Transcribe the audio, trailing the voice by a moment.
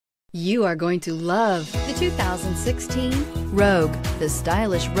You are going to love the 2016 Rogue. The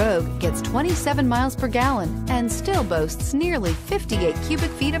stylish Rogue gets 27 miles per gallon and still boasts nearly 58 cubic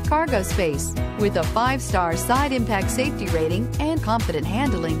feet of cargo space. With a 5-star side impact safety rating and confident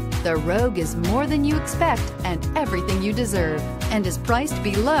handling, the Rogue is more than you expect and everything you deserve, and is priced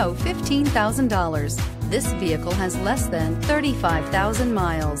below $15,000. This vehicle has less than 35,000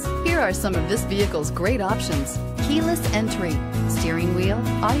 miles. Here are some of this vehicle's great options: keyless entry, steering wheel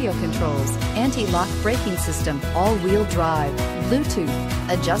audio controls, anti-lock braking system, all-wheel drive, Bluetooth,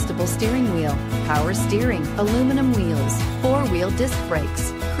 adjustable steering wheel, power steering, aluminum wheels, 4-wheel disc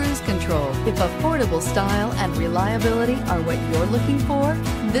brakes, cruise control. If affordable style and reliability are what you're looking for,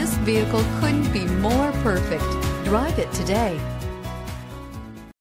 this vehicle couldn't be more perfect. Drive it today.